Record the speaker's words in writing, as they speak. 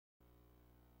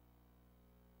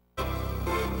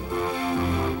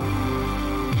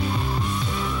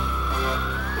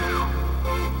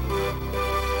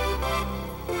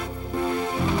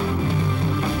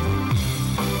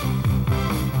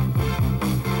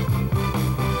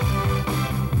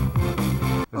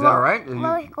Is that all right?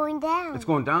 Well, it's going down. It's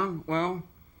going down? Well,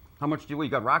 how much do you weigh? You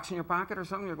got rocks in your pocket or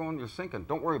something? You're sinking.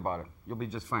 Don't worry about it. You'll be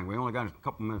just fine. We only got a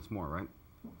couple minutes more, right?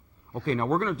 Okay, now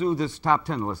we're going to do this top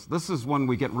 10 list. This is when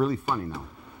we get really funny now.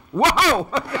 Whoa!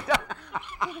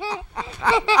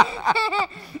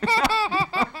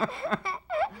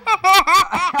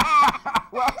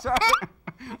 Well, sorry.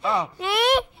 Oh.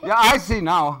 Yeah, I see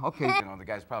now. Okay, you know, the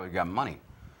guy's probably got money.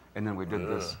 And then we did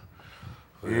this.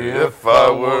 If I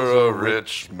were a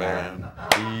rich man,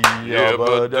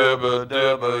 yabba dabba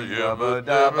dabba yabba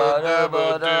dabba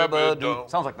dabba dabba do.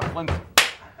 Sounds like the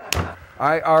Flintstones.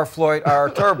 I, Floyd, R,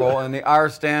 Turbo, and the R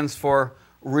stands for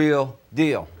real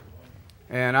deal.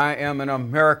 And I am an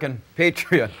American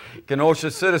patriot,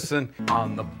 Kenosha citizen.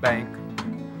 On the bank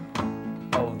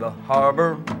of the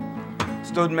harbor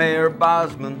stood Mayor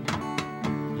Bosman,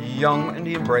 young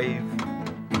Indian brave.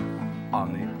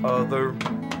 On the other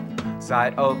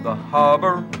side of the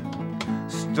harbor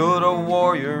stood a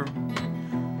warrior,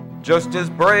 just as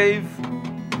brave,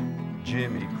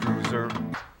 Jimmy Cruiser.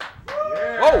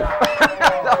 Whoa!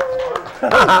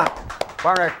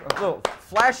 Barnack, a little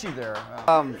flashy there.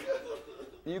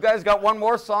 You guys got one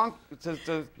more song?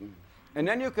 And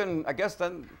then you can, I guess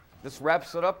then this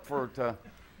wraps it up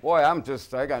boy,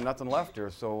 I got nothing left here.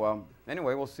 So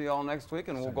anyway, we'll see you all next week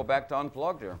and we'll go back to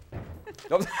Unplugged here.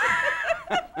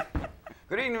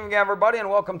 Good evening, everybody, and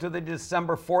welcome to the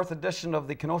December 4th edition of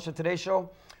the Kenosha Today Show.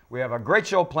 We have a great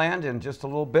show planned in just a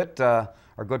little bit.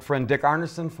 Our good friend Dick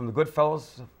Arneson from the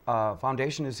Goodfellows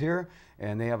Foundation is here,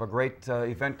 and they have a great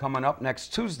event coming up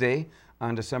next Tuesday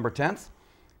on December 10th.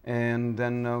 And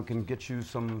then we can get you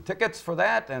some tickets for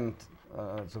that, and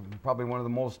it's probably one of the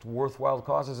most worthwhile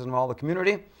causes in all the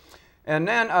community. And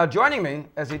then joining me,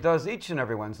 as he does each and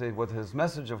every Wednesday, with his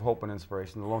message of hope and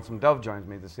inspiration, the Lonesome Dove joins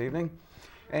me this evening.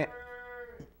 And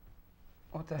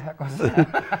what the heck was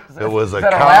that? It was a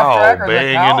cow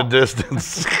baying in the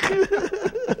distance.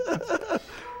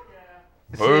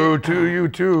 Boo to you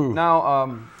too.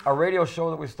 Now, our radio show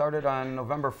that we started on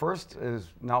November 1st is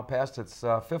now past its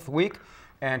 5th week.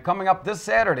 And coming up this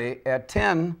Saturday at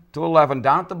 10 to 11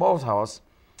 down at the Boathouse,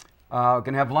 we're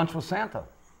going to have lunch with Santa.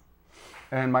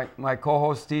 And my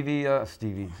co-host Steve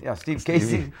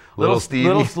Casey, little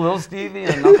Stevie,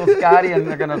 and Uncle Scotty, and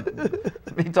they're going to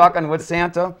be talking with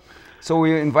Santa. So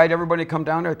we invite everybody to come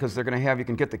down there because they're going to have, you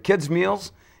can get the kids'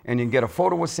 meals and you can get a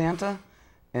photo with Santa.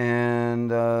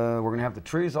 And we're going to have the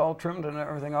trees all trimmed and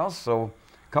everything else. So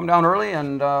come down early,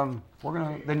 and the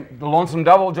Lonesome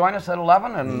Dove will join us at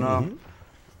 11. And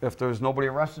if there's nobody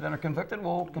arrested and or convicted,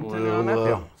 we'll continue on that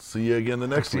deal. See you again the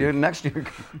next week. See you next year.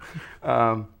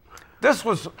 I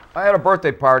had a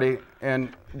birthday party,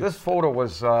 and this photo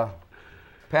was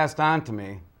passed on to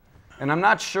me. And I'm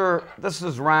not sure, this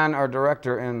is Ron, our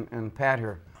director, and Pat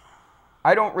here.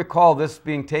 I don't recall this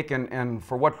being taken, and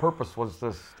for what purpose was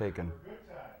this taken?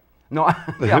 No,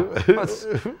 yeah.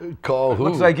 Call who?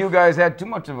 Looks like you guys had too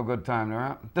much of a good time there.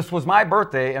 Huh? This was my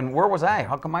birthday, and where was I?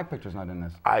 How come my picture's not in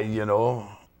this?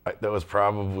 That was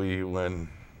probably when,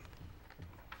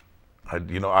 I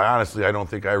honestly, I don't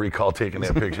think I recall taking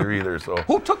that picture either. So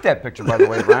who took that picture, by the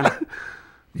way, Ron?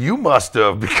 You must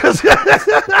have, because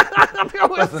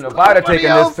listen, if I'd have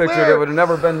taken this picture, it would have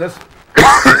never been this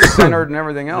centered and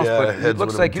everything else. Yeah, but it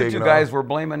looks like you two guys were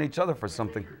blaming each other for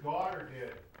something. Your daughter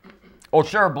did. Oh,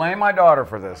 sure, blame my daughter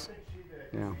for this.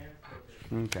 Yeah.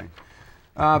 Okay.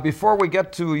 Before we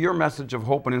get to your message of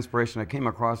hope and inspiration, I came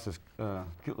across this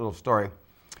cute little story.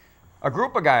 A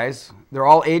group of guys, they're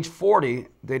all age 40,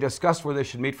 they discussed where they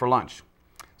should meet for lunch.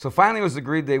 So finally it was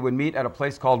agreed they would meet at a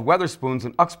place called Weatherspoons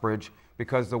in Uxbridge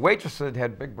because the waitresses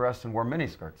had big breasts and wore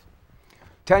miniskirts.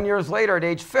 10 years later, at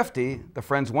age 50, the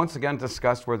friends once again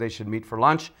discussed where they should meet for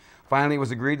lunch. Finally it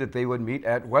was agreed that they would meet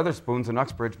at Weatherspoons in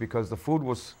Uxbridge because the food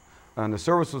was, and the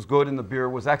service was good and the beer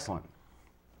was excellent.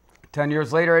 10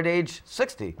 years later, at age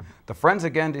 60, the friends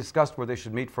again discussed where they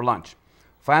should meet for lunch.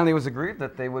 Finally, it was agreed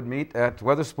that they would meet at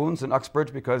Weatherspoons in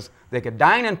Uxbridge because they could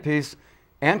dine in peace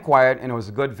and quiet, and it was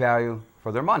a good value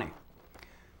for their money.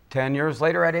 10 years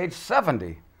later, at age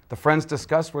 70, the friends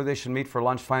discussed where they should meet for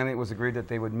lunch. Finally, it was agreed that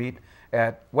they would meet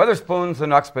at Weatherspoons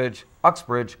in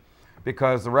Uxbridge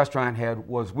because the restaurant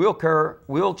was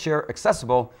wheelchair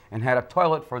accessible and had a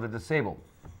toilet for the disabled.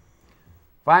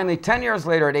 Finally, 10 years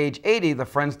later, at age 80, the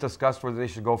friends discussed where they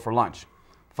should go for lunch.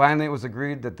 Finally, it was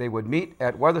agreed that they would meet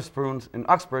at Weatherspoons in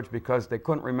Uxbridge because they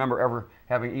couldn't remember ever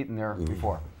having eaten there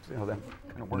before. See how that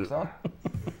kind of works out?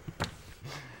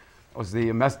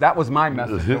 That was my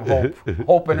message of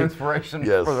hope and inspiration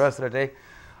for the rest of the day.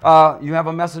 You have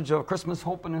a message of Christmas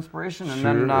hope and inspiration, and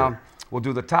then we'll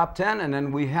do the top 10, and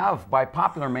then we have, by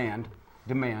popular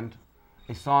demand,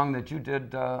 a song that you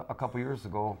did a couple years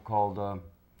ago called,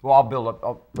 well, I'll build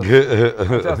up.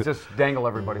 Let's just dangle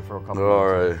everybody for a couple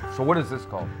All minutes. right. So what is this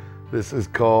called? This is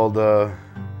called The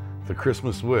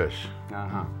Christmas Wish.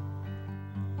 Uh-huh.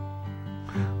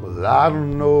 Well, I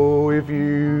don't know if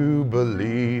you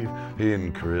believe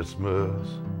in Christmas,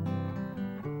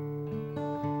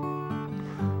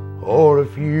 or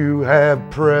if you have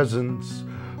presents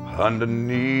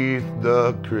underneath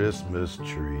the Christmas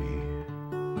tree.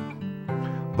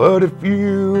 But if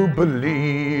you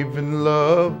believe in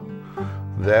love,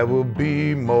 that will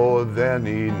be more than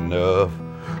enough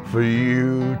for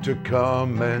you to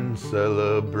come and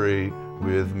celebrate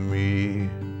with me.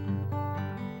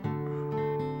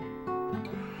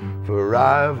 For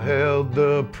I've held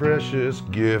the precious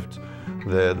gift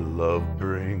that love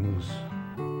brings,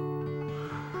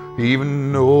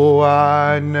 even though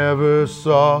I never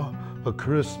saw a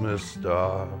Christmas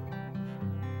star.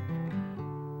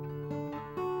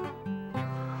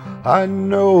 I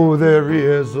know there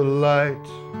is a light,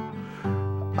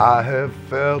 I have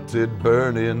felt it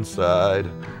burn inside,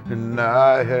 and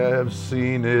I have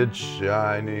seen it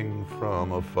shining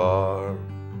from afar.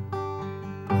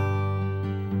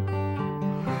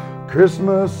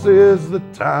 Christmas is the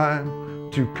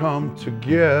time to come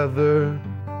together,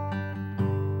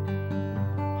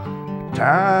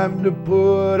 time to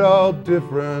put all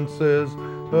differences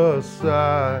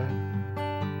aside.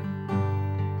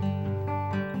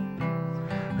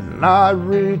 And I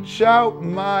reach out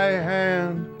my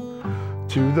hand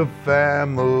to the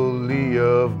family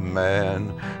of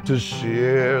man to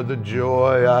share the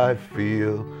joy I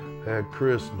feel at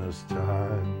Christmas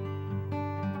time.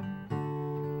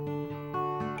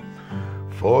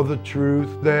 For the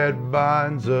truth that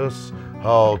binds us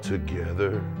all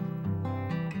together,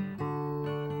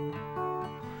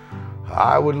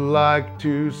 I would like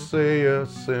to say a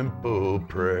simple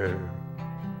prayer,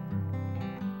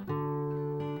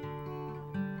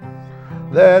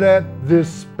 that at this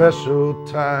special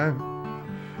time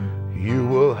you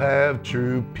will have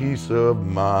true peace of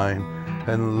mind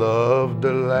and love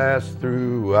to last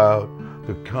throughout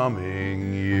the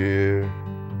coming year.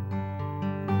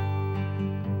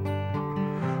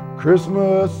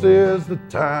 Christmas is the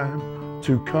time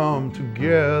to come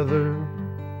together,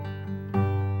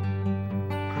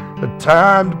 a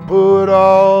time to put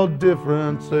all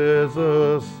differences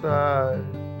aside.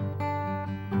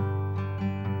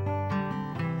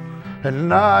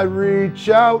 And I reach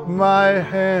out my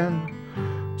hand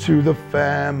to the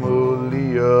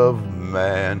family of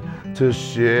man to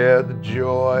share the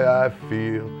joy I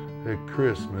feel at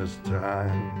Christmas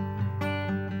time.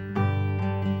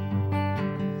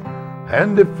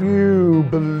 And if you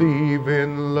believe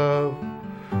in love,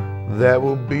 that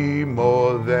will be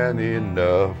more than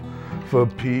enough for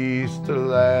peace to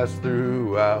last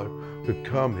throughout the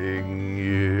coming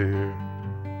year.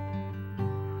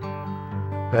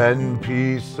 And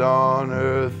peace on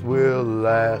earth will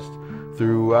last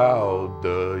throughout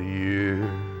the year.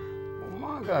 Oh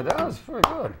my God, that was very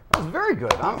good. That was very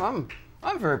good.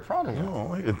 I'm very proud of you.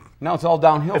 No, Now it's all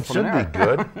downhill it from should there. be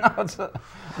good. No,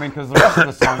 I mean, because the rest of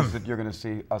the songs that you're going to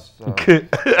see us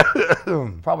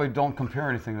probably don't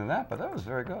compare anything to that, but that was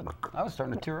very good. I was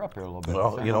starting to tear up here a little bit.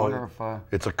 Well, So you I know, wonder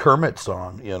if, it's a Kermit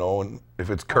song, you know, and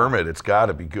if it's Kermit, it's got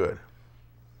to be good.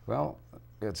 well,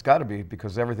 it's got to be,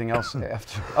 because everything else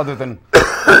after, other than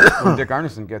when Dick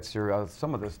Arneson gets here,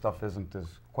 some of this stuff isn't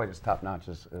quite as top notch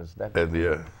as that. And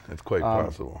yeah, it's quite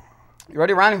possible. You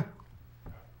ready, Ronnie?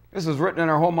 This is written in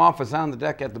our home office on the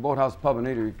deck at the Boathouse Pub and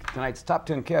Eatery. Tonight's top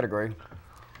 10 category.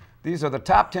 These are the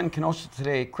top 10 Kenosha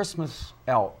Today Christmas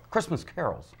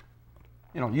carols.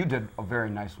 You know, you did a very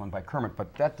nice one by Kermit,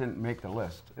 but that didn't make the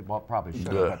list. Well, it probably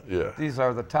should have. Yeah. These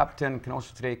are the top 10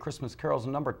 Kenosha Today Christmas carols.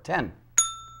 Number 10,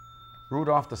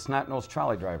 Rudolph the Snot-Nosed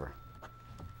Trolley Driver.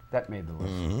 That made the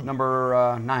list.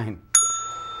 Number 9,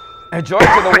 A Joy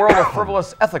to the World of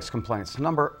Frivolous Ethics Complaints.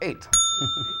 Number 8,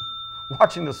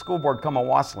 Watching the School Board Come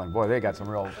A-Wassailing. Boy, they got some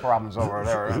real problems over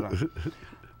there.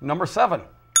 Number 7,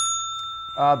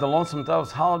 The Lonesome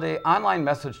Dove's Holiday Online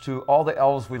Message to All the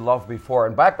Elves We Loved Before.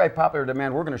 And back by popular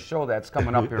demand, we're going to show that. It's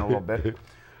coming up here in a little bit.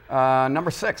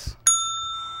 Number 6,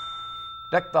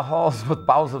 Deck the Halls with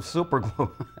Boughs of Super Glue.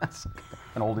 That's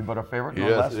an oldie but a favorite.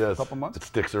 Yes, A couple months. It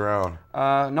sticks around.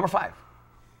 Number 5,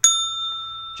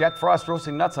 Jack Frost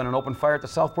roasting nuts on an open fire at the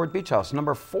Southport Beach House.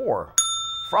 Number 4,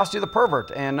 Frosty the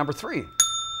Pervert. And number 3,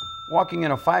 walking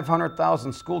in a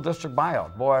 500,000 school district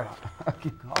buyout. Boy,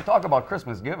 I'll talk about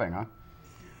Christmas giving, huh?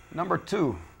 Number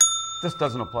 2, this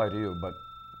doesn't apply to you, but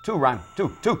 2, Ron. 2,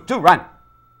 Ron.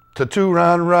 To two,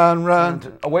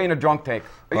 run. Away in a drunk tank.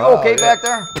 Are you Oh, okay yeah. back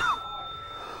there?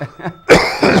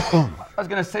 I was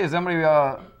going to say, is somebody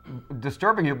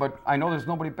disturbing you? But I know there's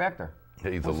nobody back there.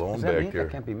 Hey, he's alone Is that back me? there.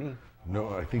 That can't be me.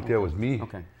 No, I think that was me.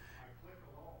 Okay.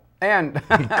 And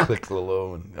He clicks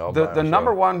alone. the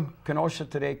number one Kenosha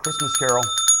Today Christmas carol,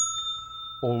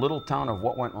 "O Little Town of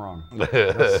What Went Wrong."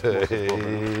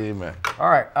 Amen. All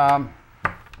right.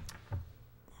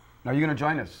 Now you're going to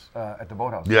join us at the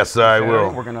boathouse. Yes, I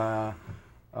will. We're going to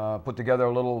put together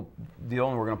a little deal,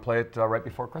 and we're going to play it right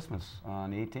before Christmas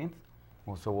on the 18th.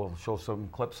 So we'll show some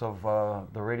clips of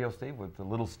the radio station with the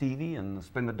little Stevie and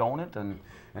Spin the Donut, and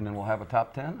then we'll have a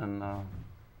top 10, and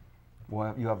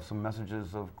you have some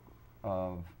messages of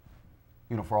for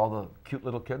all the cute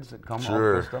little kids that come all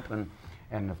dressed up, and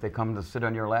if they come to sit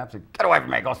on your laps, say, "Get away from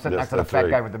me! Go sit next to the fat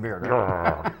guy with the beard."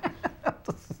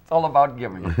 It's all about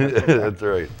giving. That's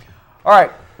right. All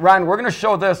right, Ron, we're going to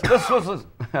show this. This was,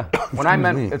 when I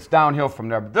meant it's downhill from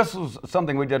there, but this was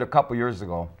something we did a couple years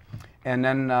ago. And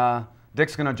then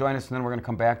Dick's going to join us, and then we're going to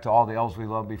come back to All the Elves We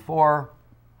Loved Before.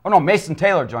 Oh, no, Mason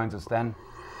Taylor joins us then.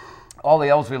 All the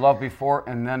Elves We Loved Before,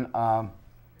 and then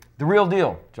The Real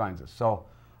Deal joins us. So,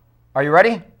 are you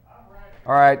ready? I'm ready.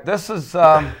 All right, this is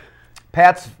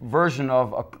Pat's version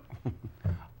of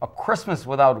a Christmas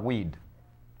Without Weed.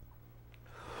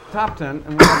 Top 10,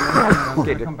 and we're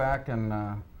going to come back and,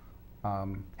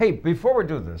 hey, before we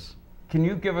do this, can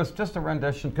you give us just a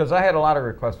rendition, because I had a lot of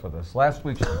requests for this. Last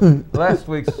week's, this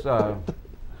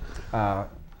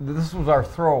was our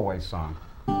throwaway song.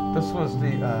 This was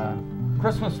the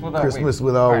Christmas Without Weed. Christmas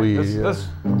Without Weed, This,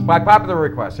 by popular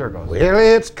request, here it goes. Well,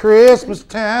 it's Christmas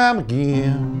time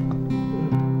again.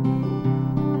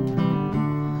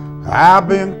 I've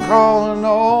been calling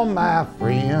all my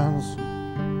friends.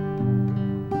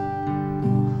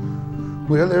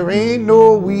 Well, there ain't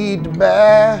no weed to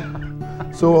buy,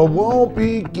 so I won't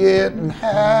be getting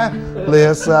high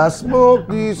unless I smoke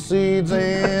these seeds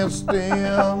and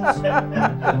stems.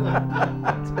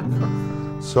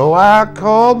 So I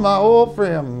called my old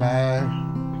friend Mike.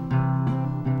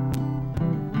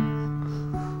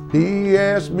 He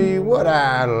asked me what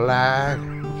I like.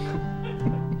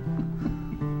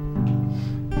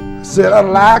 I said I'd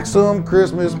like some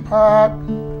Christmas pot.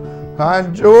 I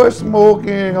enjoy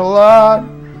smoking a lot,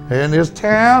 and this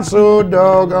town's so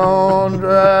doggone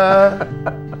dry.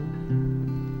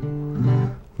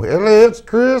 Well, it's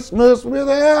Christmas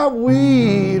without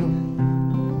weed.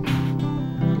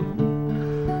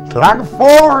 It's like a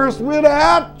forest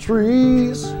without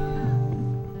trees.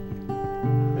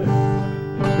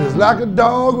 It's like a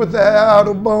dog without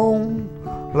a bone,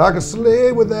 like a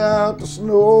sleigh without the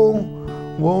snow.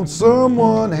 Won't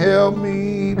someone help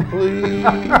me, please?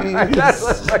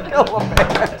 That's a killer,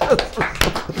 man.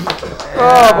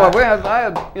 Oh, boy, I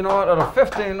had, you know, at a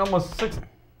 15, almost 16.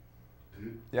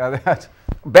 Yeah, that's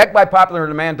back by popular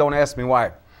demand. Don't ask me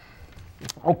why.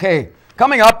 Okay,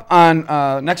 coming up on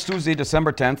next Tuesday,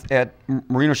 December 10th at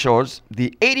Marina Shores,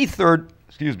 the 83rd,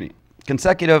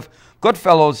 consecutive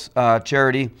Goodfellows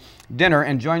charity dinner,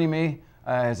 and joining me,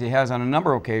 as he has on a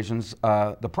number of occasions,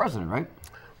 the president, right?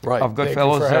 Right. Of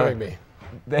Goodfellows. Thank you for having me.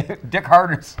 Dick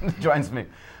Harders joins me.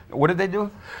 What did they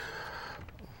do?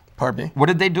 Pardon me? What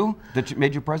did they do that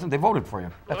made you president? They voted for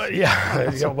you.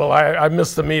 Yeah, well, I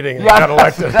missed the meeting and Yeah, got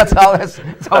elected. that's how this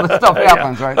stuff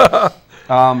happens, right?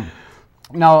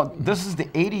 Now, this is the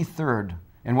 83rd,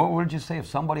 and what would you say if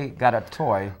somebody got a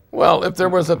toy? Well, if there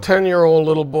was a 10-year-old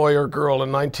little boy or girl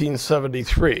in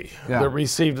 1973 that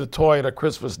received a toy at a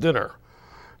Christmas dinner,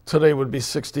 today would be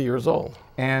 60 years old.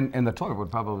 And the toy would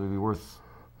probably be worth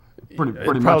pretty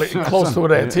probably much. close to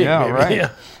an antique, yeah, maybe. Right.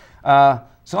 Yeah.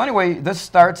 So anyway, this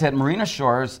starts at Marina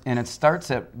Shores, and it starts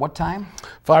at what time?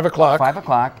 5 o'clock. 5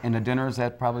 o'clock, and the dinner is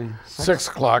at probably 6? 6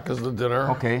 o'clock is the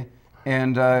dinner. Okay,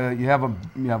 and you have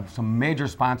some major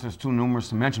sponsors, too numerous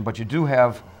to mention, but you do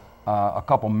have a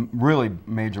couple really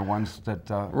major ones that.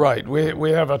 Right.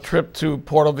 We have a trip to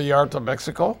Puerto Vallarta,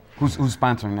 Mexico. Who's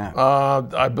sponsoring that?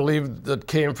 I believe that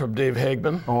came from Dave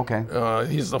Hagman. Oh, okay.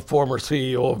 He's the former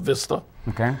CEO of Vista.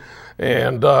 Okay.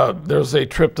 And there's a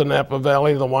trip to Napa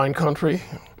Valley, the wine country.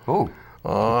 Oh.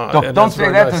 And don't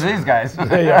say that nice. to these guys.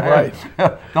 Yeah, right.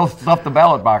 Don't stuff the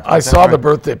ballot box. I saw the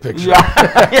birthday picture.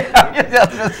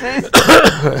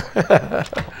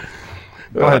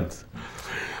 Go ahead.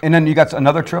 And then you got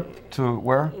another trip to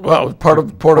where? Well, part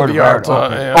of Puerto Vallarta.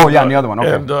 Okay. And, and the other one.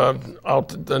 Okay. And out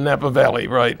to the Napa Valley,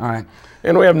 right. All right.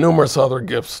 And we have numerous other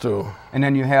gifts, too. And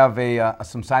then you have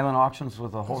some silent auctions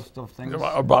with a host of things?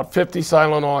 About 50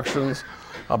 silent auctions,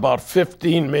 about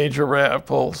 15 major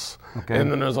raffles,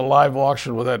 and then there's a live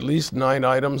auction with at least 9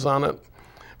 items on it.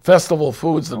 Festival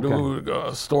Foods, the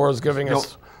new store, is giving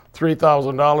us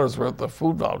 $3,000 worth of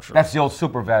food vouchers. That's the old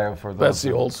super value for those. That's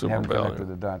the old super haven't value. connected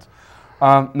the dots.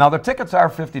 Now the tickets are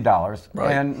 $50,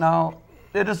 Right. and now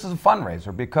this is a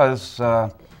fundraiser because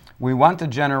we want to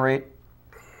generate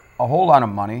a whole lot of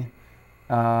money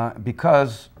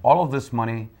because all of this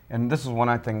money, and this is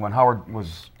one thing when Howard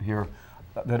was here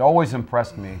that always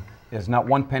impressed me, is not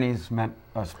one penny is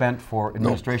spent for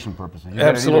administration purposes. You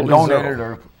Absolutely get it either donated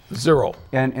zero. or Zero.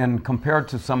 And compared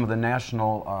to some of the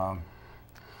national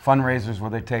fundraisers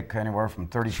where they take anywhere from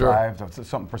 35 to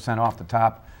something percent off the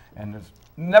top, and it's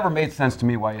never made sense to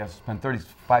me why you have to spend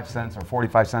 35 cents or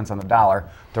 45 cents on the dollar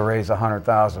to raise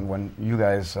 100,000 when you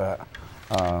guys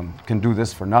can do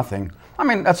this for nothing. I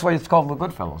mean, that's why it's called the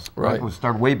Goodfellows. Right. It was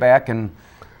started way back in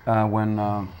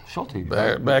when Schulte.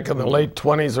 Back in the late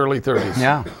 20s, early 30s.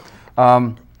 Yeah.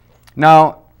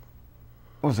 Now,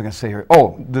 what was I going to say here?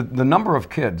 Oh, the number of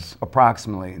kids,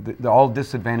 approximately, all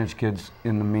disadvantaged kids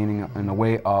in the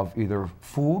way of either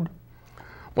food.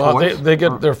 Well, toys, they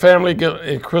get their family get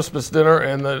a Christmas dinner,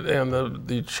 and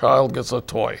the child gets a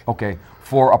toy. Okay,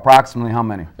 for approximately how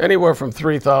many? Anywhere from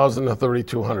 3,000 to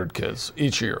 3,200 kids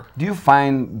each year. Do you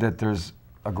find that there's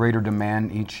a greater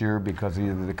demand each year because of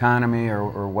either the economy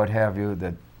or what have you,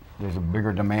 that there's a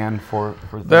bigger demand for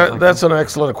things like That's an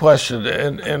excellent question,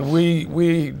 and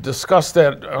we discuss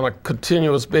that on a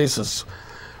continuous basis.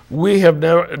 We have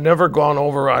never gone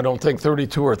over, I don't think,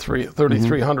 32 or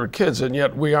 3,300 kids, and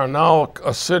yet we are now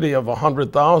a city of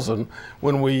 100,000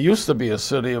 when we used to be a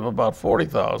city of about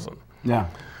 40,000. Yeah.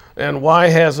 And why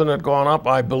hasn't it gone up?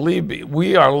 I believe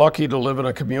we are lucky to live in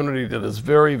a community that is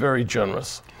very, very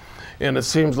generous. And it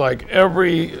seems like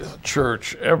every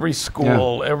church, every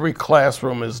school, every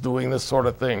classroom is doing this sort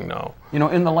of thing now. You know,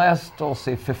 in the last, I'll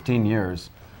say, 15 years,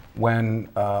 when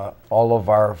all of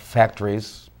our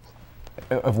factories,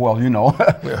 well, you know,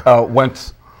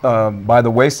 went by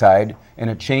the wayside,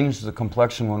 and it changed the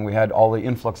complexion when we had all the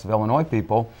influx of Illinois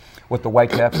people with the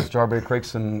Whitecaps and Strawberry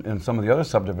Creeks and some of the other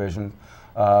subdivisions.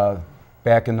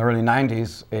 Back in the early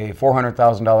 90s, a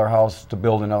 $400,000 house to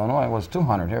build in Illinois was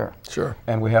 $200 here. Sure.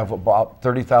 And we have about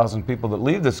 30,000 people that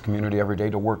leave this community every day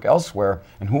to work elsewhere.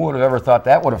 And who would have ever thought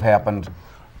that would have happened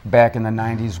back in the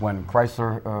 90s when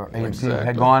Chrysler AMC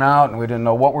had gone out and we didn't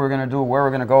know what we were going to do, where we were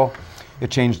going to go.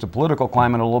 It changed the political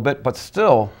climate a little bit, but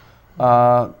still,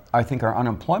 I think our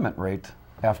unemployment rate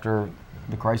after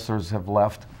the Chryslers have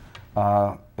left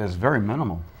is very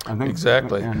minimal. I think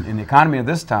Exactly. And the economy of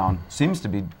this town seems to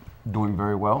be doing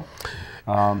very well.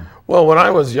 Well, when I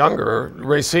was younger,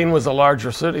 Racine was a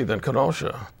larger city than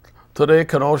Kenosha. Today,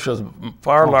 Kenosha is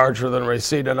far larger than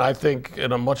Racine, and I think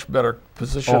in a much better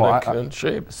position and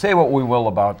shape. Say what we will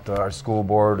about our school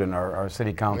board and our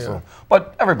city council,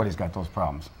 but everybody's got those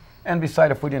problems. And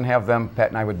besides, if we didn't have them, Pat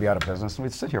and I would be out of business, and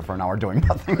we'd sit here for an hour doing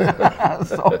nothing.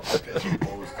 So,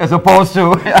 as opposed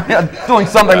to doing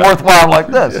something worthwhile like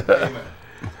this.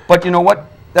 But you know what?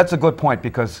 That's a good point,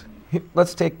 because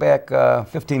let's take back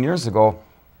 15 years ago,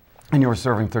 and you were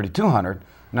serving 3,200.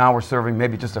 Now we're serving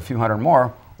maybe just a few hundred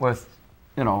more with,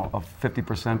 you know, a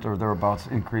 50% or thereabouts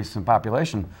increase in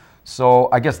population. So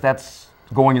I guess that's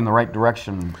going in the right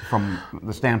direction from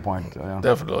the standpoint.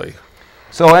 Definitely.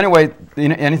 So anyway,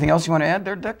 anything else you want to add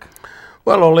there, Dick?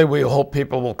 Well, only we hope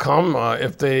people will come.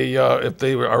 If they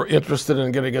are interested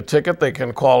in getting a ticket, they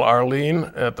can call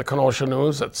Arlene at the Kenosha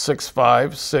News at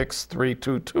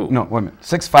 656-322. No, wait a minute.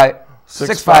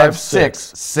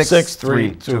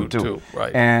 656-6322.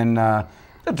 Right. And the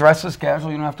dress is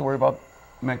casual. You don't have to worry about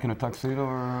making a tuxedo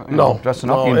or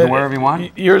dressing up. You can do wherever you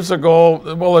want. Years ago,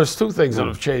 well, there's two things that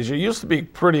have changed. It used to be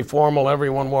pretty formal.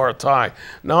 Everyone wore a tie.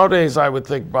 Nowadays, I would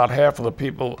think about half of the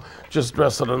people just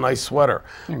dress in a nice sweater.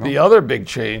 The other big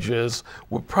change is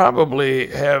we probably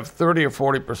have 30 or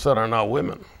 40% are now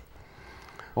women.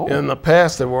 Oh. In the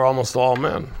past, they were almost all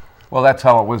men. Well, that's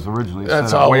how it was originally set up.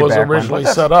 That's how it was way back when. originally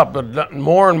set up, but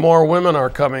more and more women are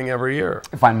coming every year.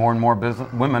 I find more and more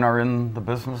women are in the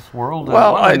business world.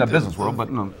 Well, in the business world, but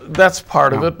no. That's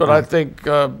part of it, but I think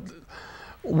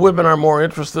women are more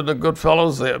interested in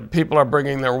Goodfellows. People are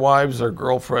bringing their wives or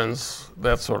girlfriends,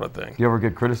 that sort of thing. You ever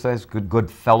get criticized? Good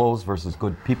fellows versus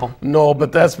good people? No,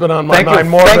 but that's been on my mind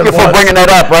more than once. Thank you for bringing that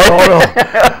up, right? No.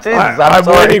 Jesus, I'm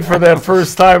waiting for that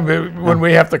first time when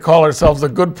we have to call ourselves a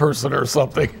good person or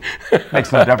something.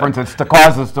 Makes no difference. It's the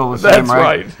cause is still the same, That's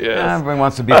right? right, yes. Everybody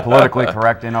wants to be politically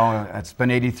correct. You know, it's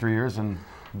been 83 years, and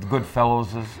good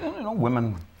fellows is, you know,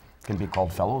 women can be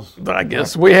called fellows. I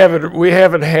guess we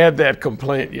haven't had that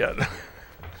complaint yet.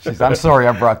 Jeez, I'm sorry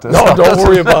I brought this No, up. don't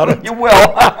worry about it. You will.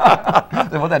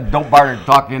 Well, that dope bar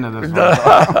talk into this.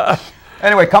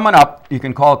 Anyway, coming up, you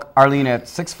can call Arlene at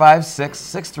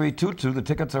 656-6322. The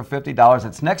tickets are $50.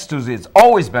 It's next Tuesday. It's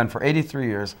always been for 83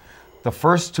 years, the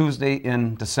first Tuesday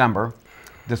in December.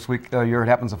 This year it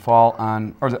happens to fall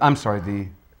on, this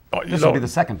will be the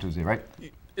second Tuesday, right?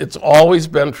 It's always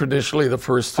been traditionally the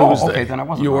first Tuesday. Oh, okay, then I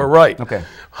wasn't You wrong. were right. Okay.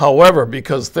 However,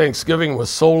 because Thanksgiving was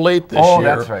so late this year. Oh,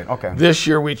 that's right. Okay. This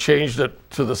year we changed it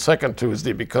to the second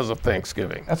Tuesday because of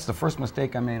Thanksgiving. That's the first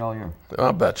mistake I made all year.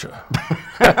 I'll bet you.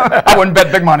 I wouldn't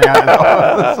bet big money on it,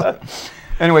 though.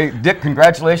 Anyway, Dick,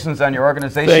 congratulations on your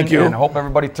organization. Thank you. And I hope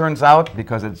everybody turns out,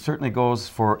 because it certainly goes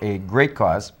for a great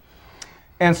cause.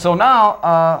 And so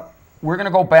now we're going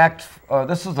to go back.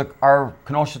 This is our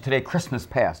Kenosha Today Christmas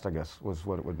Past, I guess, was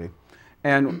what it would be.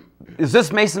 And is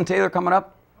this Mason Taylor coming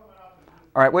up?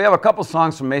 All right, we have a couple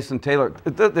songs from Mason Taylor.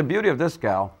 The beauty of this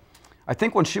gal, I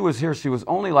think when she was here, she was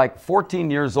only like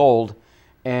 14 years old,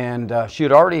 and she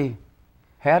had already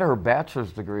had her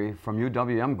bachelor's degree from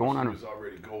UWM,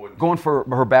 going for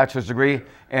her bachelor's degree,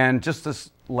 and just this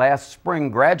last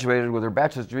spring graduated with her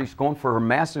bachelor's degree. She's going for her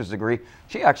master's degree.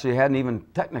 She actually hadn't even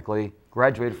technically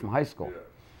graduated from high school.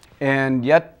 And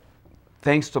yet,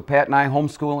 thanks to Pat and I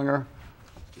homeschooling her,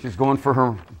 she's going for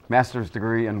her master's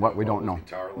degree in what we don't know.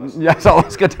 Guitar lessons. Yes, all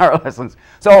those guitar lessons.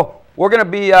 So we're going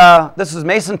to be, this is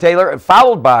Mason Taylor,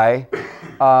 followed by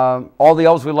All the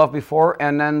Elves We Loved Before,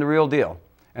 and then The Real Deal.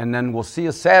 And then we'll see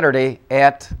you Saturday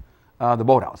at the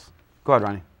Boathouse. Go ahead,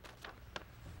 Ronnie.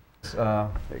 There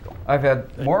you go. I've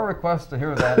had more requests to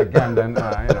hear that again than,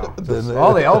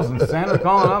 all the elves and Santa's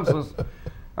calling up. So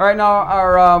all right, now,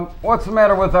 our what's the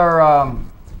matter with our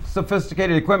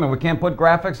sophisticated equipment? We can't put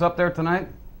graphics up there tonight?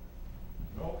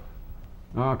 No.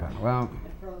 Okay, well.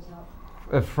 It froze up.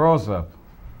 It froze up.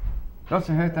 Don't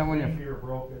you hate that when you... The reindeer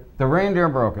broke it. The reindeer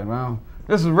broke it. Well,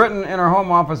 this is written in our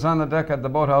home office on the deck at the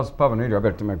Boathouse Pub and Eatery. I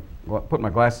better put my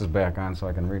glasses back on so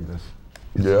I can read this.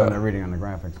 Yeah. When they're reading on the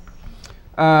graphics.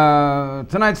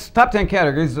 Tonight's top 10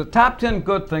 categories, the top 10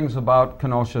 good things about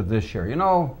Kenosha this year. You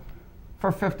know,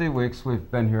 for 50 weeks we've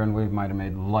been here and we might have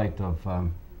made light of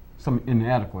some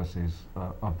inadequacies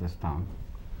of this town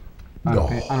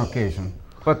on occasion.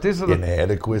 But these are the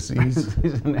inadequacies.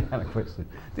 These inadequacies.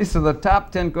 These are the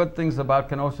top 10 good things about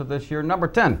Kenosha this year. Number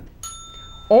 10,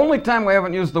 only time we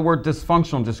haven't used the word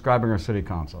dysfunctional describing our city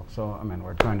council. So, I mean,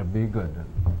 we're trying to be good.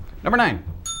 Number 9,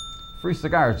 free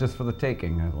cigars just for the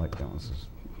taking. I like that one.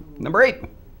 Number 8, the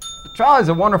trolley's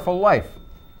a wonderful life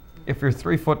if you're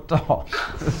 3 foot tall,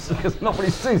 because nobody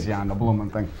sees you on the blooming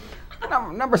thing.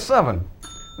 Number 7,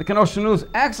 the Kenosha News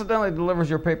accidentally delivers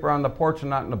your paper on the porch and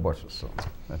not in the bushes. So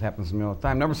that happens to me all the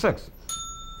time. Number 6,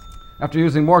 after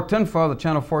using more tinfoil, the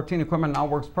Channel 14 equipment now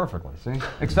works perfectly, see?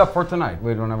 Except for tonight.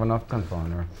 We don't have enough tinfoil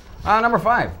in there. Number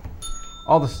 5,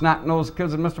 all the snot-nosed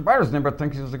kids in Mr. Byer's neighborhood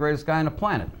think he's the greatest guy on the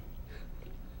planet.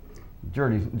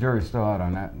 Jury's still out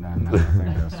on that.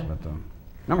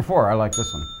 Number 4, I like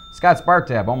this one. Scott's bar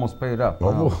tab almost paid up.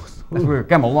 Almost. We've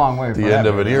come a long way. The end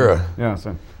of an era. Yeah.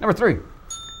 So number 3,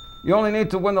 you only need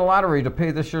to win the lottery to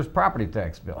pay this year's property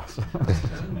tax bills.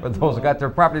 For those who got their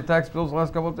property tax bills the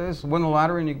last couple of days, win the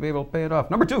lottery and you can be able to pay it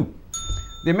off. Number 2,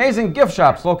 the amazing gift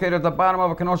shops located at the bottom of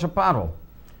a Kenosha pothole.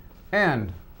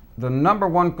 And the number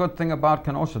 1 good thing about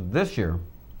Kenosha this year.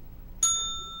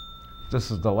 This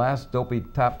is the last Dopey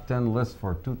Top 10 list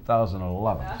for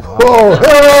 2011. So Oh,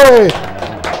 hey!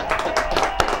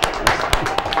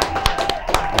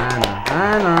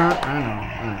 I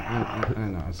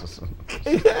know. It's just,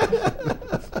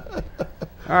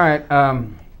 all right.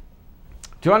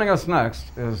 Joining us next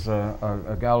is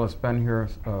a gal that's been here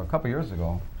a couple years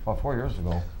ago, about 4 years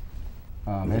ago.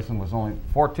 Mason was only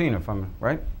 14, if I'm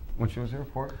right, when she was here.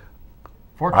 14.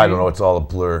 I don't know. It's all a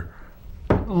blur.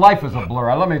 Life is a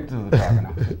blur. Let me do the talking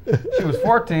now. She was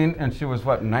 14, and she was,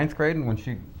 what, in 9th grade when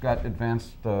she got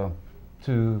advanced to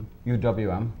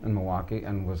UWM in Milwaukee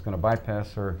and was going to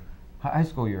bypass her high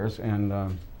school years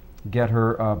and get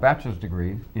her bachelor's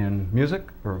degree in music.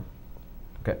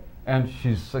 Okay. And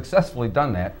she's successfully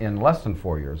done that in less than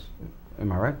 4 years.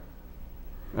 Am I right?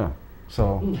 Yeah.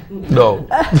 So. No.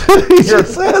 He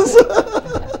just says.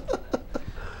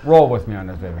 Roll with me on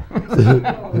this, baby.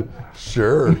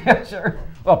 Sure. Yeah, sure.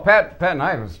 Well, Pat and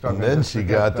I was struggling. And then she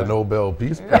got the Nobel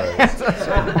Peace Prize.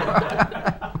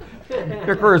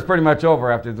 Her career is pretty much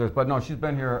over after this, but no, she's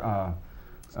been here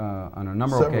on a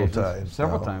number of occasions.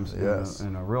 Several times. Yes.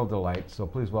 And a real delight. So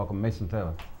please welcome Mason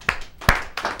Taylor.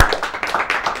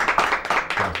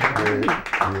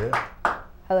 Yeah.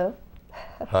 Hello?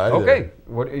 Hi Okay. there.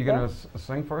 What are you going to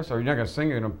sing for us? Or you're not going to sing?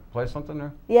 You're going to play something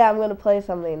there? Yeah, I'm going to play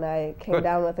something. I came Good.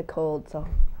 down with a cold, so.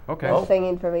 Okay. was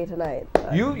singing for me tonight.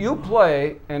 You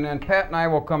play, and then Pat and I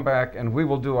will come back, and we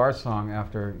will do our song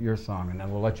after your song, and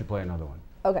then we'll let you play another one.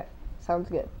 Okay, sounds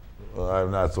good. Well,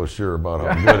 I'm not so sure about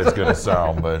how good it's going to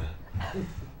sound, but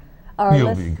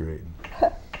you'll be great.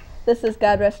 This is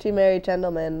God Rest You Merry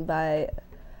Gentlemen by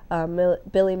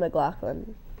Billy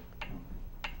McLaughlin.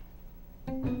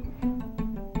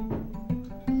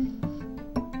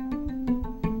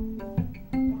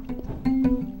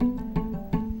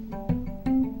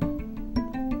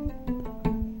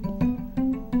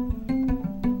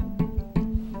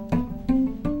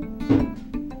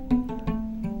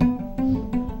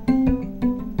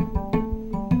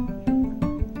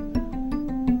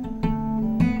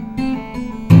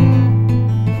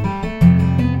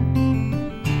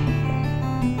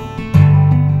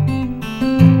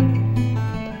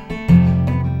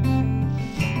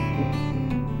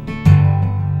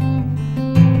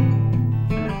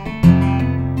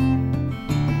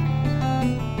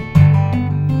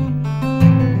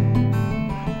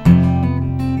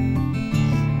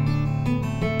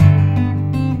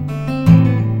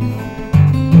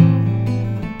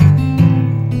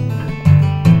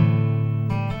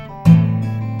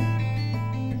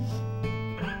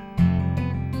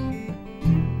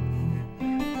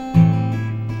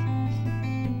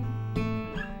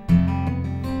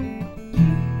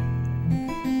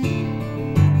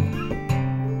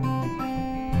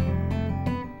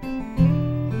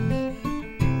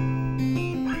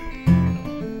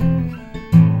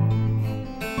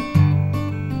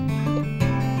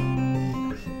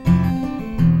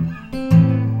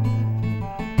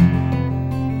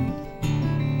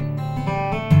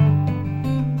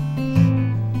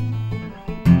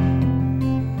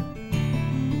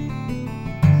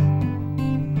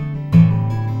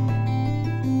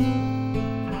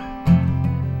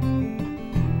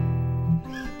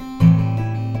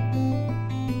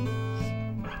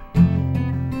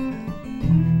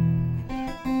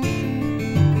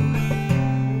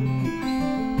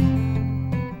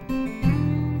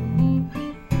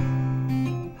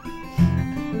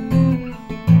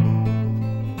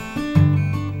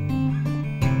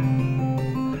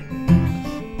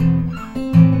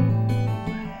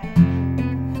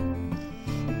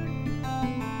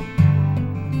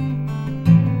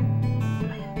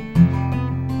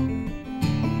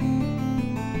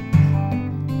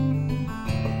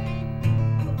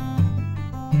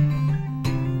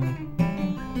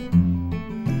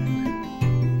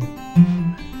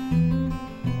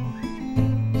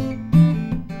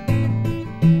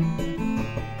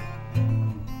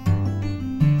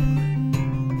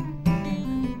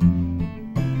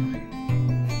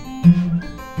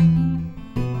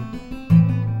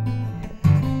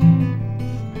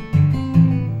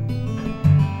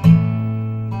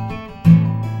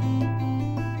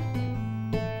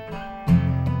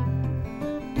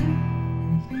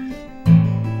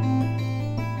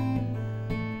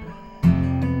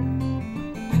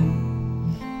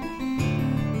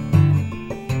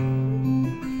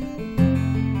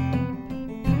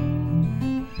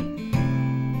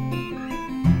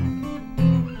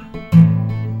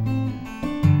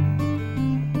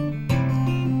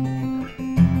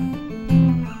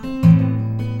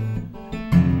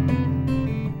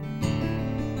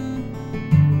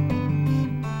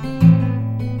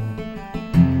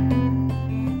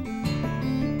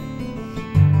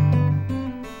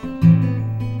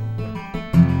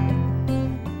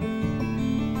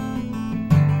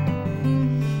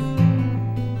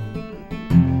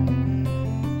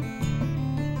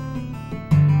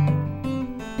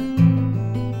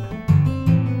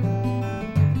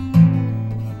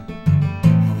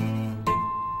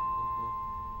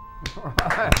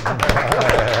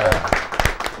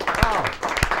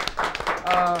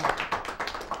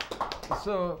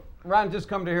 So, Ron, just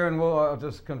come to here and we'll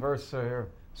just converse here.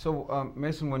 So,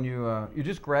 Mason, when you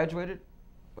just graduated?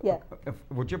 Yeah.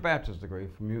 With your bachelor's degree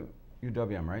from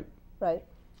UWM, right? Right.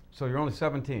 So you're only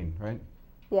 17, right?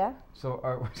 Yeah. So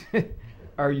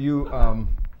are you?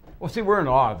 Well, see, we're in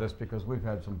awe of this because we've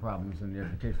had some problems in the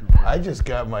education. I just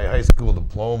got my high school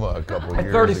diploma a couple At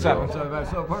years 37, ago.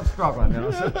 so we're struggling, you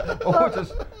know.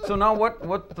 So now,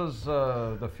 what does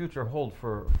the future hold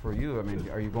for you? I mean,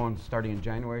 are you starting in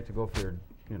January to go for your,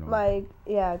 you know? My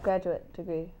graduate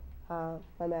degree,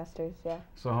 my master's. Yeah.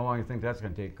 So how long do you think that's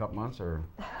going to take? A couple months or?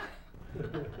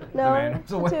 No, I mean,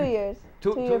 so 2 years.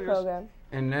 Two-year years? program.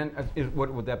 And then,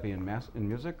 what would that be in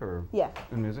music or? Yeah.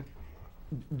 In music.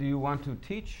 Do you want to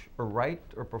teach or write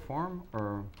or perform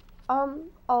or?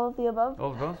 All of the above.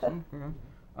 All of those.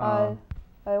 Okay.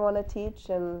 I want to teach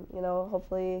and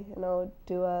hopefully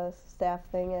do a staff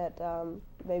thing at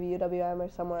maybe UWM or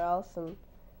somewhere else and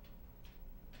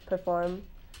perform.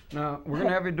 Now, we're going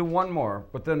to have you do one more,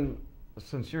 but then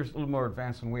since you're a little more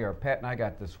advanced than we are, Pat and I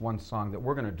got this one song that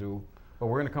we're going to do, but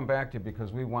we're going to come back to you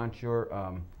because we want your,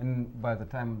 and by the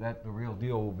time that the real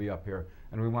deal will be up here,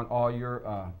 and we want all your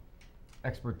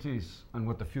expertise on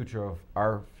what the future of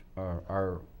our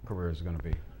career is going to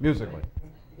be, musically.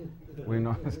 We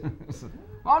know.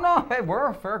 Oh, no, hey, we're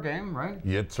a fair game, right?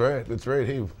 Yeah, that's right. That's right.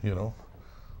 Hey, you know,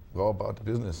 we're all about the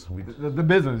business. The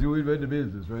business. We read the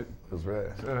business, right? That's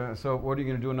right. So what are you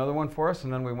going to do? Another one for us,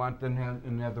 and then we want then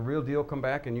have the real deal come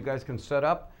back, and you guys can set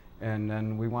up, and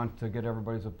then we want to get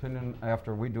everybody's opinion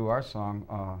after we do our song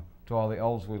to all the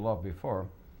elves we loved before.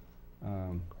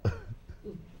 You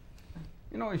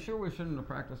know, you sure we shouldn't have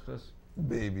practiced this?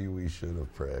 Maybe we should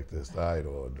have practiced. I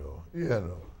don't know. You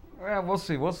know. Yeah, we'll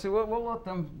see. We'll see. We'll let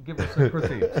them give us a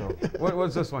critique. So,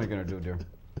 what's this one you're going to do, dear?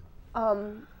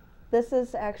 This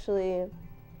is actually,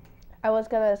 I was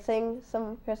gonna sing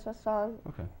some Christmas song,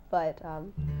 Okay. but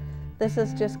this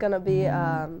is just gonna be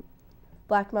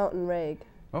Black Mountain Rag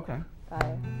Okay.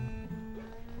 by.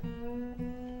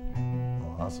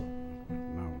 Awesome.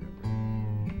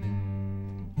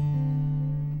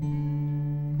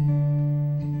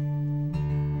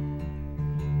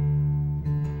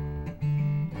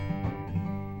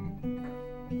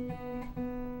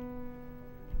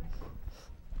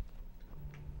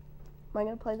 Am I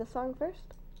gonna play the song first?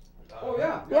 Oh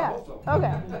yeah. Yeah. I hope so.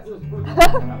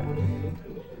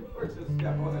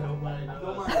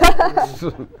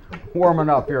 Okay. Warming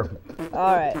up here.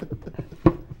 All right.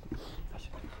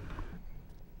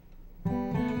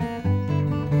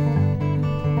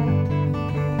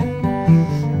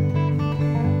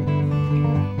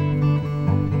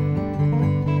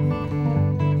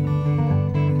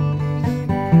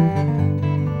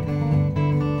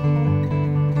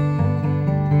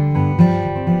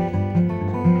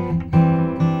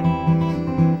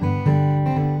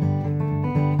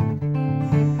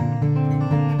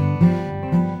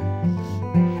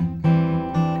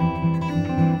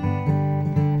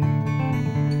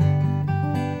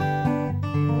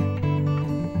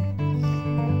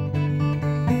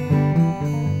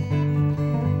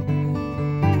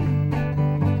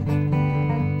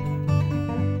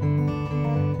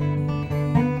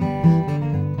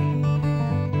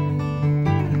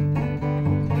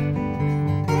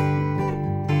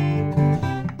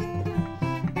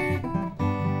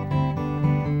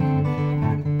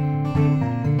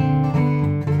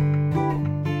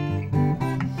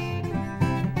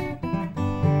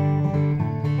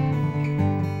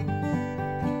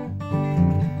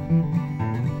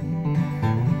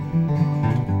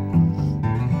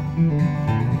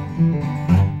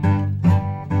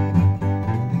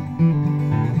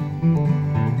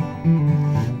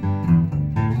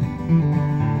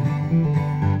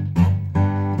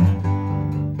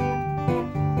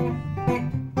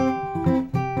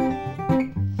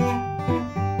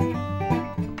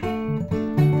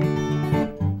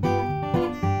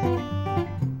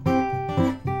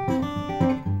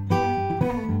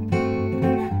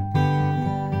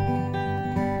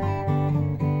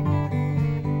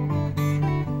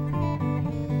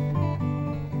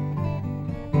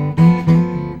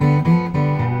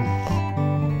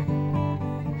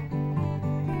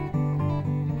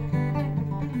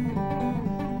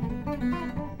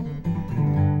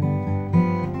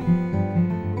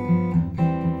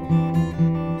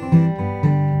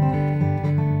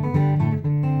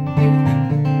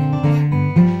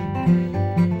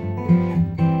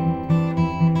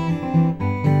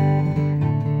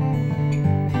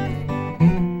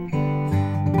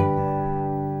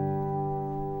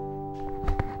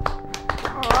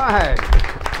 right.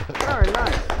 Very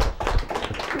nice.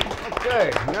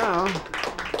 Okay, now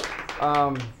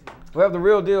we have the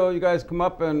real deal. You guys come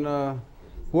up and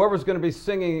whoever's going to be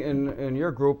singing in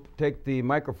your group, take the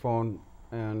microphone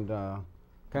and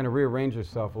kind of rearrange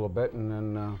yourself a little bit. And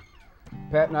then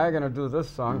Pat and I are going to do this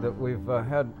song that we've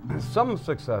had some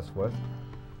success with.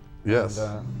 Yes.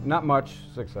 And, not much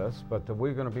success, but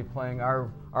we're going to be playing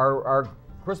our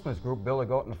Christmas group, Billy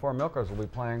Goat and the Four Milkers, will be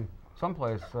playing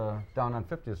someplace down on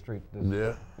 50th Street. This,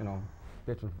 Yeah. You know,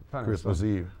 kitchen for pennies. Christmas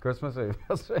Eve. Christmas Eve.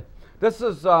 This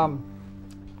is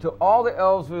to all the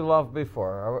elves we loved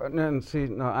before. And see,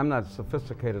 no, I'm not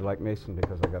sophisticated like Mason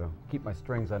because I got to keep my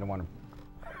strings. I don't want to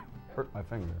hurt my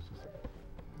fingers.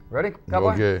 Ready?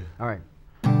 Cowboy? Okay. All right.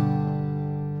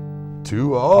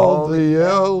 To all the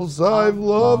elves I've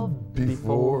loved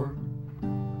before,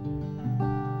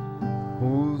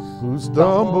 who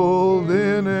stumbled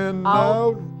in and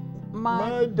out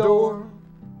my door,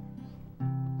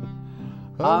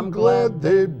 I'm glad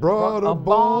they brought a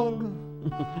bong,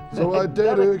 so I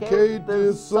dedicate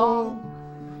this song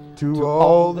To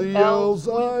all the elves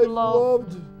I've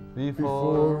loved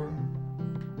before.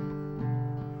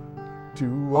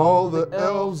 To all the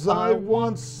elves I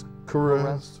once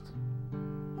caressed.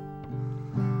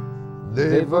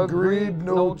 They've agreed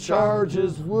no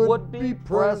charges would be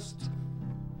pressed.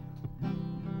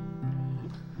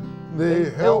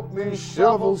 They help me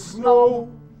shovel snow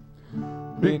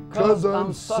because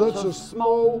I'm such a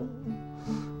smo.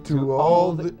 To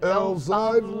all the elves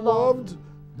I've loved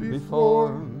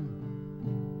before.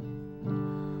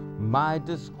 My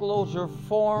disclosure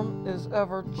form is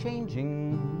ever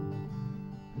changing,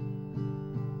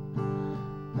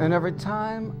 and every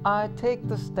time I take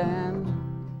the stand,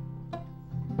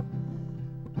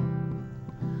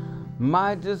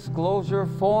 my disclosure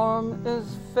form is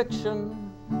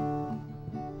fiction,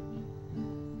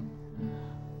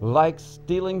 like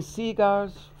stealing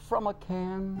cigars from a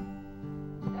can.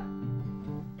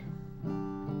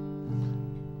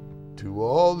 To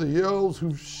all the elves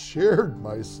who shared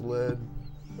my sled,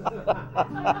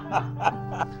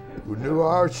 who knew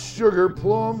our sugar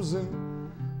plums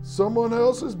in someone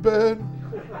else's bed,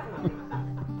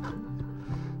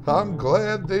 I'm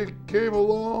glad they came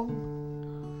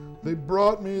along. They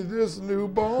brought me this new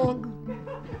bong.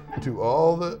 To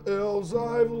all the elves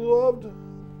I've loved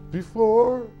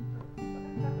before.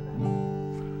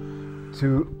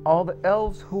 To all the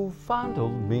elves who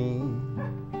fondled me,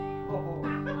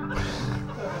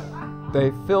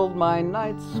 they filled my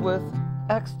nights with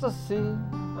ecstasy.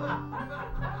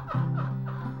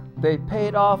 They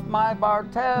paid off my bar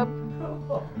tab.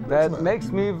 That makes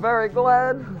me very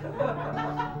glad.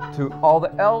 To all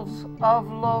the elves I've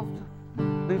loved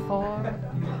before.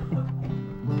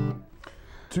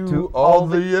 To all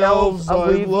the elves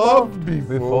I've loved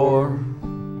before.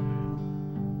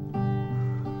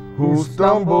 Who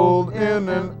stumbled in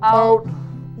and out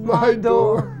my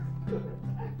door.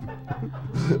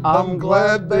 I'm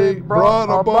glad they brought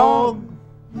a bong.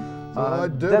 I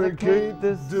dedicate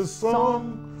this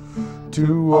song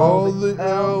to all the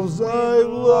elves I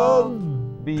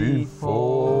loved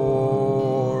before.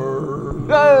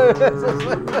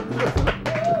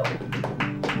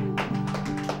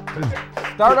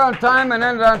 Start on time and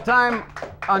end on time.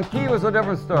 On key was a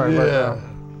different story. Yeah.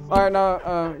 But, all right,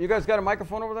 now, you guys got a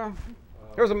microphone over there?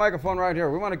 Here's a microphone right here.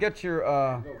 We want to get your...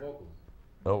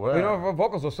 Oh, wow. You know, for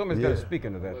vocals, so somebody's got to speak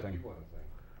into that thing.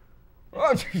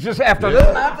 Oh, just after this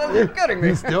nonsense? You're kidding me.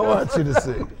 He still wants you to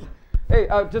sing. Hey,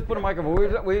 just put a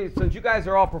microphone. Since you guys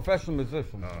are all professional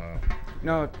musicians,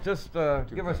 just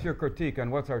give us your critique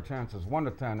on what's our chances, 1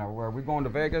 to 10. Are we going to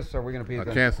Vegas? Or are we going to be A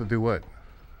chance to do what?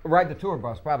 Ride the tour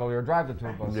bus, probably, or drive the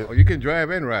tour bus. Oh, you can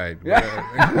drive and ride. Yeah.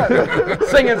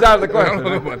 Singing's out of the question.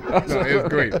 No, it's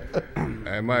great.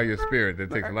 I admire your spirit.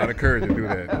 It takes a lot of courage to do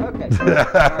that.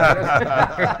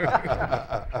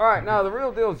 Okay. All right, now the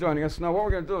real deal is joining us. Now what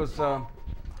we're going to do is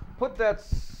put that,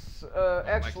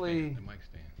 actually, The mic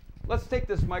stand. let's take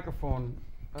this microphone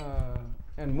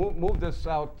and move this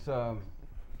out,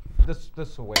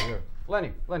 this away here.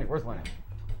 Lenny, where's Lenny?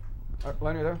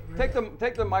 Lenny there? Take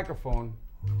the microphone.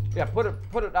 Yeah, put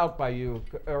it out by you,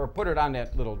 or put it on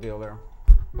that little deal there.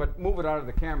 But move it out of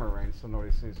the camera range so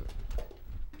nobody sees it.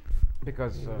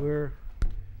 Because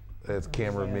That's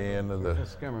cameraman of the...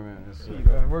 this cameraman is,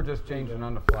 we're just changing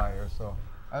on the fly here, so.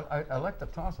 I like the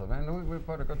toss-up, man. We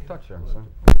put a good touch there. So.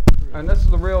 And this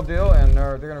is the real deal, and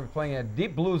they're going to be playing at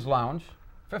Deep Blues Lounge,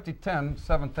 5010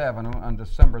 7th Avenue on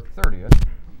December 30th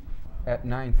at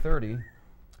 9:30.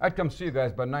 I'd come see you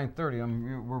guys by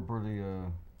 9:30. We're pretty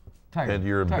tired. And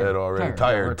you're in tired, bed already.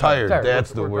 Tired. Tired.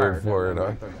 That's We're the word tired. for it,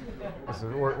 huh?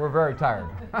 We're very tired.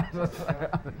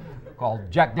 Called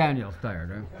Jack Daniels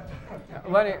tired, huh?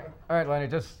 Lenny, all right, Lenny,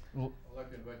 just... I'd like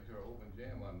to invite you to our open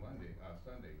jam on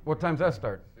Sunday. What time's that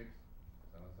start? 6,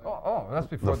 7 o'clock. Oh, that's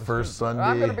before The first students. Sunday.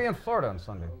 I'm going to be in Florida on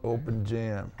Sunday. Open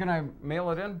jam. Can I mail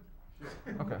it in?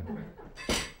 Okay.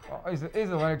 Oh, easy,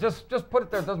 Lenny. Just put it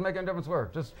there. It doesn't make any difference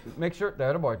where. Just make sure.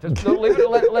 That boy. Just don't leave it.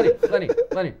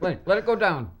 Lenny. Let it go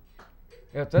down.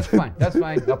 Yeah, that's fine. That's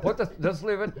fine. Now just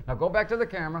leave it. Now go back to the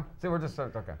camera. See, we're just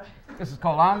okay. This is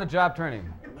called on-the-job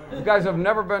training. You guys have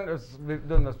never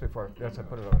done this before. Yes, I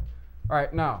put it over. All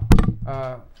right, now,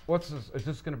 what's this? Is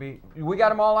this going to be? We got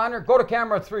them all on here. Go to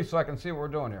camera 3 so I can see what we're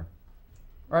doing here.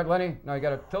 All right, Lenny. Now you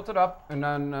got to tilt it up, and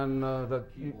then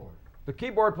the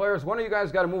keyboard players. One of you guys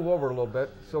got to move over a little bit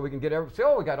so we can get see.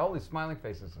 Oh, we got all these smiling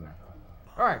faces in there.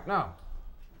 All right, now.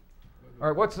 All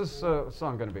right, what's this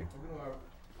song going to be? We're doing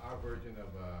our version of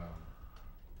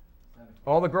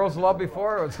All the Girls Loved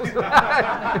Before?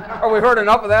 Are we heard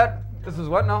enough of that? This is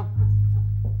what now?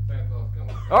 Santa Claus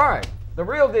Coming. All right, the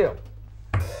real deal.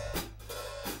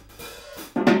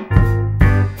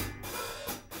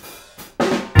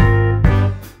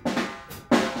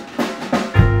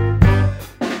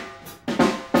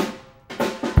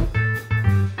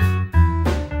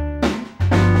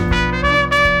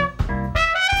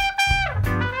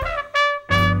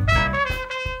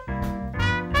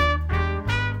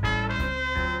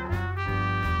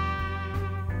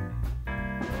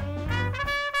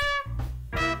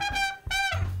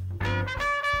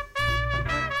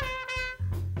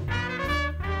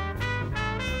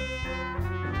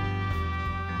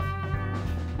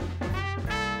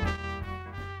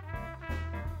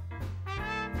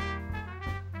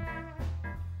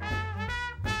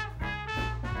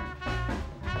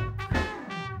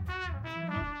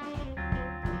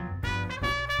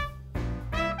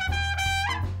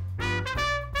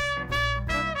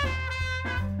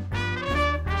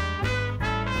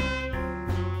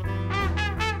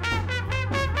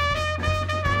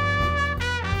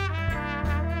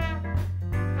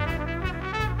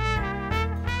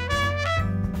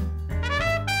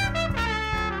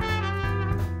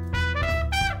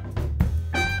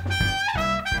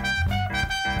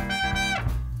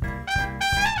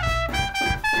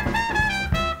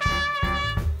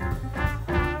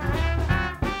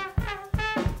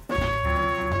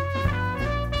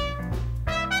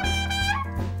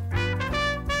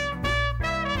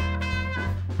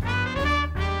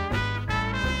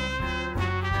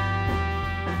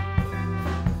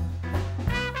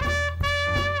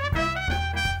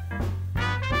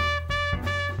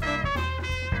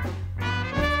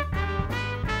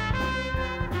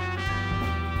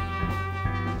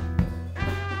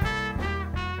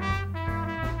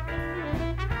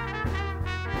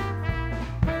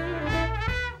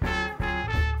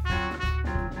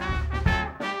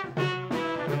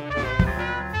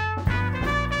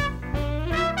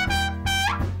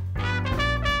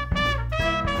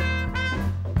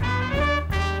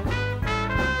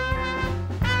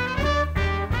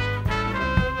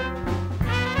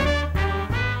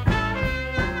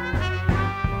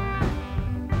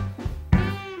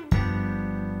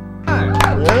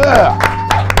 Yeah.